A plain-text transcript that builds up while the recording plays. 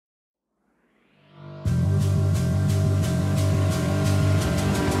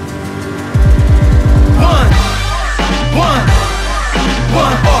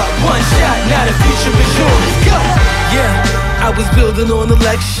was building on the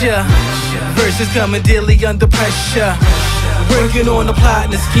lecture. Verses coming daily under pressure. Working on the plot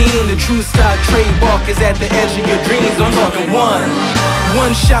and the scheme. The true stock trademark is at the edge of your dreams. I'm talking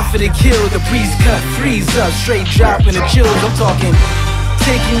one shot for the kill. The priest cut, freeze up, straight dropping the chills. I'm talking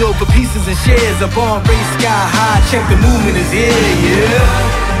taking over pieces and shares. A bomb race sky high. Check the movement is here,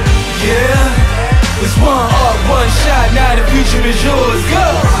 yeah. It's one art, one shot. Now the future is yours. Go,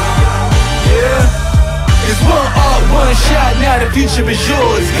 yeah. It's one art, one shot. Now the future is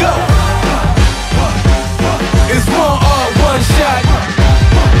yours. Go. It's one art, one shot.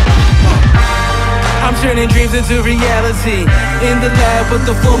 I'm turning dreams into reality. In the lab with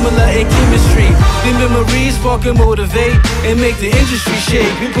the formula and chemistry. The memories spark and motivate and make the industry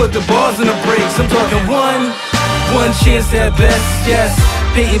shake. We put the bars in the brakes. I'm talking one chance at best, yes.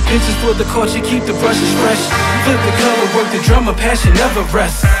 Painting pictures for the culture, keep the brushes fresh. Flip the cover, work the drummer, passion never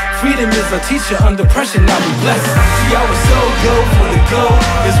rests. Freedom is our teacher, under pressure, now we blessed. See, I was so go for the go.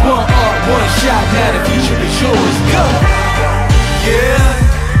 It's one art, one shot, now the future is yours. Go,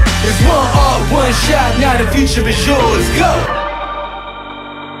 yeah. It's one art, one shot, now the future is yours. Go.